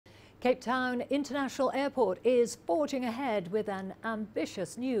Cape Town International Airport is forging ahead with an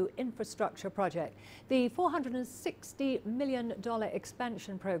ambitious new infrastructure project. The $460 million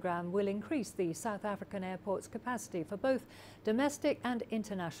expansion program will increase the South African airport's capacity for both domestic and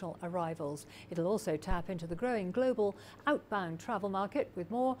international arrivals. It'll also tap into the growing global outbound travel market. With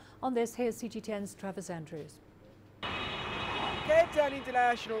more on this, here's CGTN's Travers. Cape Town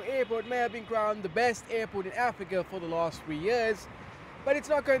International Airport may have been crowned the best airport in Africa for the last 3 years, but it's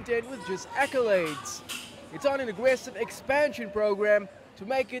not content with just accolades. It's on an aggressive expansion program to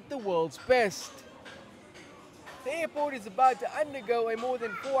make it the world's best. The airport is about to undergo a more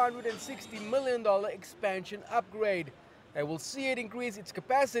than $460 million expansion upgrade that will see it increase its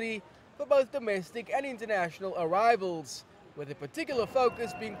capacity for both domestic and international arrivals, with a particular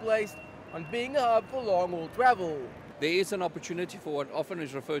focus being placed on being a hub for long-haul travel. There is an opportunity for what often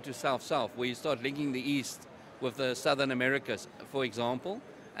is referred to South-South, where you start linking the East with the Southern Americas, for example,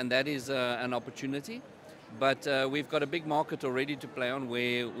 and that is an opportunity. But we've got a big market already to play on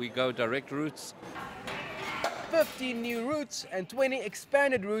where we go direct routes. 15 new routes and 20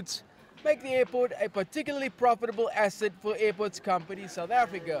 expanded routes make the airport a particularly profitable asset for Airports Company South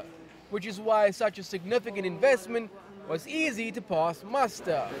Africa, which is why such a significant investment was easy to pass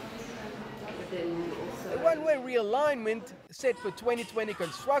muster. The one-way realignment set for 2020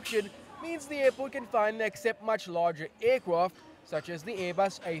 construction means the airport can finally accept much larger aircraft, such as the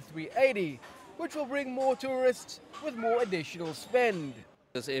Airbus A380, which will bring more tourists with more additional spend.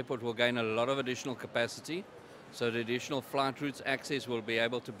 This airport will gain a lot of additional capacity, so the additional flight routes access will be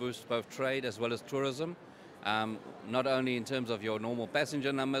able to boost both trade as well as tourism. Not only in terms of your normal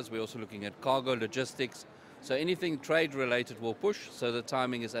passenger numbers, we're also looking at cargo, logistics, so anything trade related will push, so the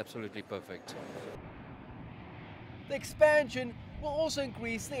timing is absolutely perfect. The expansion will also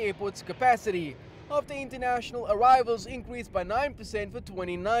increase the airport's capacity after international arrivals increased by 9% for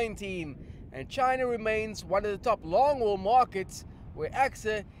 2019, and China remains one of the top long-haul markets where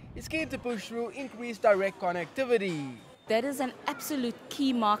AXA is keen to push through increased direct connectivity. That is an absolute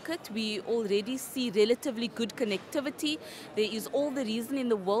key market. We already see relatively good connectivity. There is all the reason in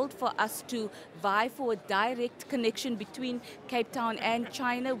the world for us to vie for a direct connection between Cape Town and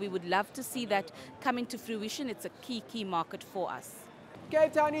China. We would love to see that coming to fruition. It's a key market for us.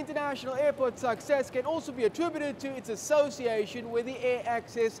 Cape Town International Airport's success can also be attributed to its association with the Air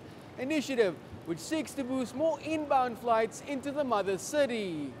Access Initiative, which seeks to boost more inbound flights into the mother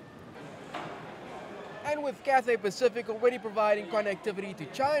city. And with Cathay Pacific already providing connectivity to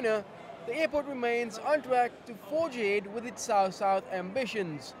China, the airport remains on track to forge ahead with its South-South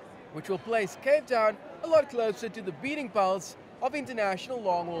ambitions, which will place Cape Town a lot closer to the beating pulse of international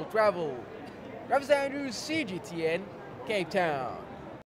long-haul travel. Travers, CGTN, Cape Town.